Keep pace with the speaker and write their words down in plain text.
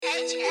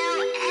Lauky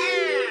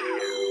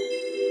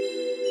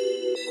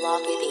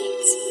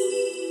Beatz.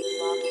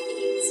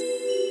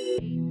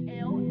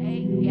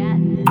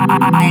 I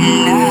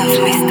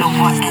love Mr.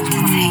 W.O.T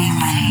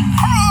Entertainment.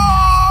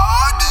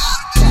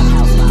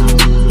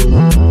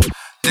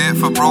 Do it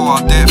for bro,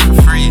 I'll do it for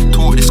free.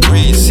 Talk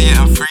discreet, see it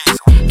and freeze.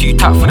 Do you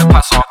tap for the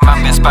pass off?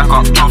 Man, bits back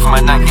up, drop from my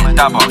neck, get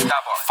dab up.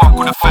 Fuck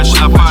with the fish,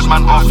 the bird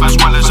man off, as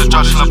well as a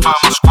judge, the bird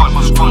my squad.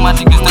 All my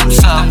niggas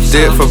themselves. Do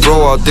it for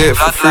bro, I'll do it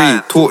for free.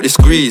 Talk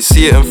discreet,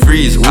 see it and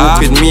freeze. Walk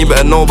with me,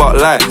 better know about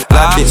life.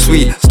 Life ain't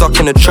sweet, stuck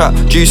in the trap,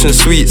 juice and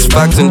sweets,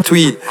 fags and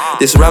tweed.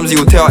 This Ramsey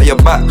will tear out your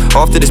back.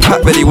 After this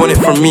pack, bet he want it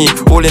from me.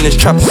 All in this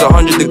trap is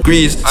 100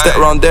 degrees. Step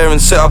around there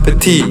and set up a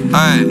tea.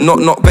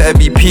 Knock, better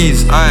be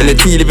peas. In the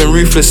tea, living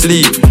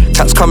ruthlessly.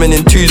 Cats coming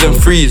in 2s and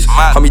 3s.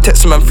 Can be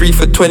texting man 3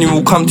 for 20,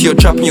 we'll come to your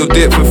trap and you'll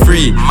do it for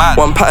free.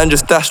 One pattern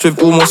just dashed with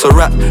almost a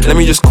rap. Let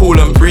me just cool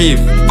and breathe.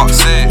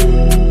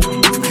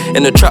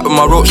 In the trap with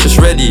my ropes just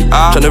ready.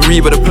 Tryna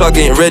read but the plug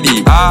ain't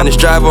ready. And this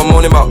driver I'm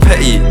moaning about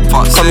petty.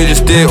 Come me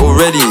just do it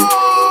already.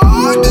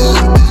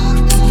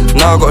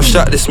 Now I gotta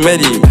shot this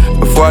Medi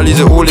before I lose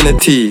it all in the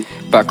tea.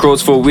 Back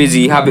roads for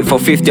Wizzy, have it for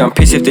 50, I'm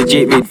pissed if the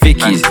Jake made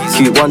Vickies.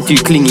 Cute 1, 2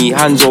 clingy,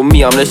 hands on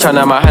me, I'm just trying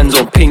to have my hands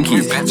on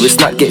pinkies. With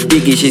snack get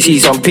biggie, she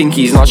sees some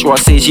pinkies, now she wanna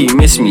say she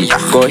miss me.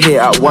 Got hit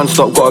at one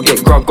stop, gotta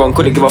get grub gone,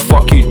 couldn't give a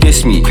fuck you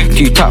diss me.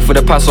 Cute tap for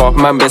the pass off,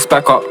 man best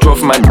back up, draw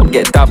for man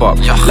get dab up.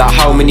 Like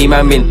how many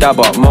man been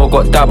dab up, Mo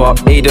got dab up,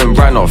 Aiden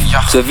ran off.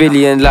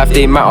 Civilian life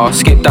they matter,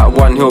 skip that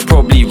one, he'll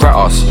probably rat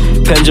us.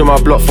 Pendulum my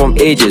block from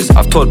ages,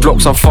 I've taught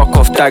blocks on fuck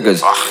off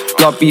daggers.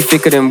 Blood be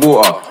thicker than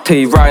water, tell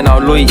you right now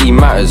loyalty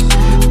matters.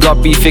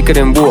 Blood be thicker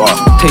than water,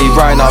 tell you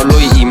right now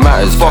loyalty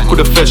matters. Fuck with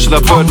the fish and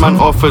the bird man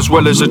off, as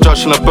well as a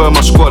judge and I burn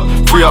my squad.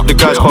 Free up the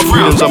guys, but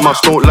freedom's a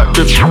must, don't lack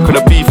grips, cause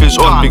the beef is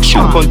on. Big shit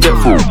on deck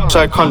full,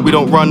 side cunt, we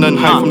don't run and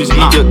hide from these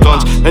idiot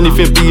dons.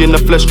 Anything be in the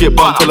flesh get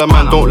bumped, tell a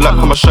man don't lack,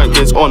 cause my shank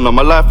gets on. On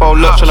my life I'll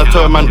lurch and I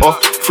turn man off.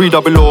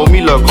 300,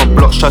 me lurk on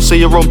blocks, try say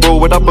you're on bro,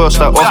 when I burst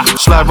that off.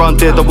 Slide round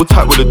there, double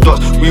tap with the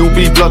dots. We all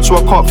bleed blood so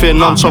I can't fear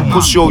none. Some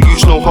pussy old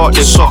youths no heart,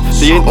 they're soft.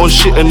 They ain't on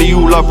shit and they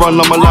all love run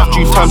on my life.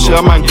 3 times say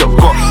a man get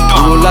got. In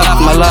real life,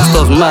 my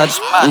lifestyle's mad.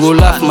 In real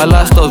life, my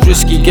lifestyle's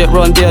risky. Get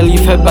round there and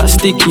leave head back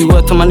sticky.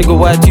 Word to my nigga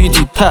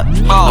Y2G tap.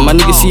 And my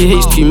nigga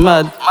CH too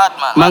mad.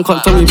 Man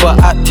can't tell me about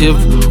active.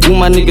 All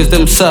my niggas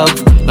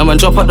themselves. Now man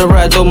drop out the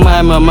ride, don't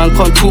mind man. Man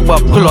can't talk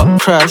about pull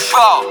up crash.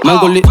 Man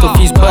go lift off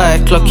his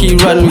bike. Lucky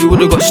ran, we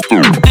would've got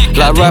stood.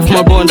 Like right from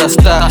my bone, that's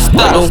that.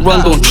 Don't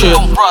run, don't trip.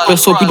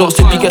 Best hope you don't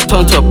slip, you get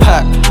turned to a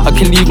pack. I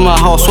can leave my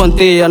house one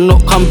day and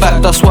not come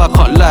back. That's why I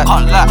can't lack.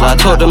 Like I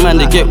told the man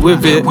to get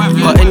with it.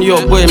 But any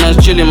old boy man's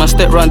chillin'. Man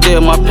step round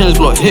there, my pins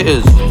block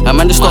hitters. And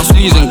man just start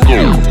squeezing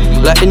gold.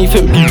 Like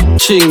anything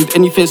chinged,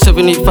 anything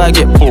 785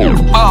 get pulled.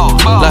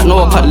 Like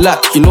no I can't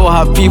lack. You know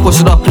how people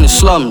sit up in the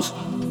slums.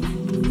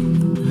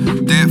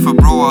 Do it for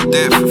bro, I'll do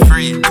it for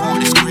free. Talk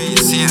discreet,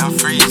 see it and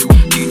freeze.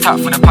 You tap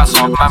for the pass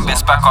off, man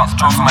bits back up,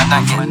 draw for my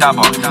neck, get dab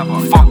up.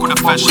 Fuck with the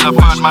fish and the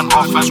bird man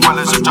off, as well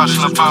as a judge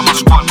and I burn my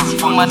squad.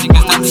 All my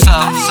niggas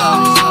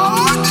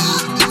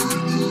themselves.